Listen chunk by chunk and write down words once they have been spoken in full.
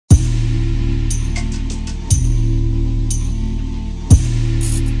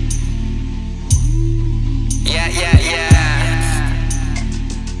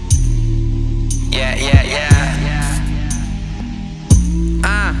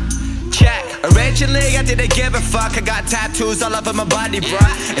Intentionally, I didn't give a fuck. I got tattoos all over my body, bruh.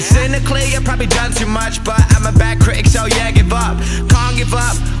 And cynically, I probably done too much, but I'm a bad critic, so yeah, give up. Can't give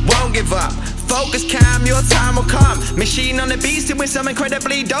up, won't give up. Focus, calm, your time will come. Machine on the beast with some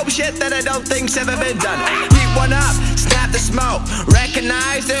incredibly dope shit that I don't think's ever been done. Heat one up, snap the smoke.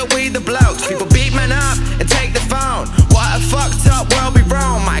 Recognize that we the blokes. People beat man up and take the phone. What a fucked up world we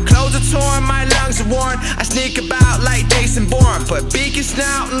roam. My clothes are torn, my lungs are worn. I sneak about like Jason Bourne. Put beacon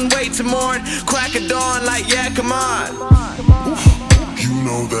snout and wait to morn. Crack of dawn like yeah, come on. You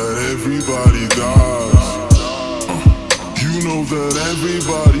know that everybody dies. You know that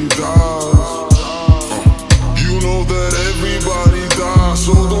everybody dies. You know that everybody dies,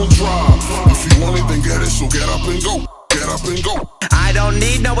 so don't try. If you want it, then get it, so get up and go. Get up and go. I don't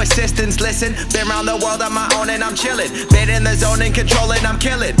need no assistance, listen. Been around the world on my own and I'm chillin'. Been in the zone and controlling, I'm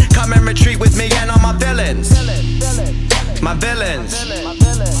killing. Come and retreat with me and all my villains. My villains.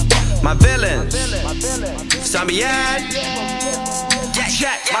 My villains. Tambien.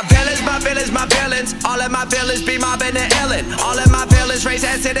 My villains, my villains, my villains. All of my villains be mobbing and illin'. All of my villains raise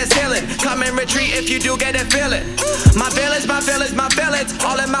hands to the ceiling. Come and retreat if you do get a feeling. My villains, my villains, my villains.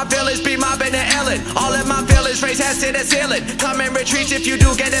 All of my villains be mobbing and illin'. All of my villains raise hands to the ceiling. Come and retreat if you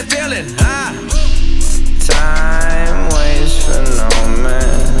do get a feeling. Time waits for no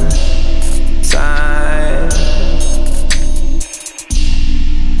man. Time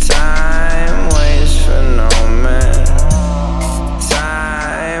waits for no man.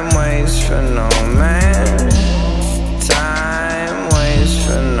 Time waits for no man. Time waits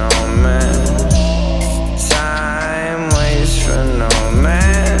for no man. Time waits for no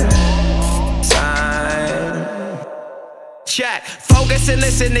man. Time. Check. Focus and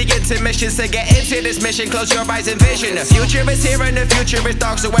listen to intermissions to get into this mission. Close your eyes and vision. The future is here and the future is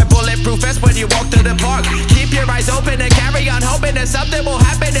dark. So we're bulletproof vest when you walk through the park. Keep your eyes open and carry on hoping that something will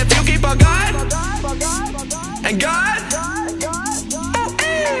happen if you keep on God. And God.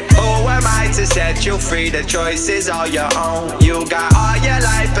 Who am I to set you free? The choice is all your own. You got all your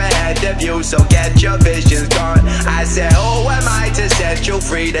life ahead of you, so get your visions gone. I said, who am I to set you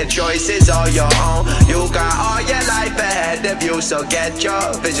free? The choice is all your own. You got all your life ahead of you, so get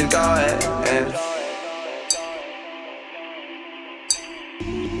your vision going.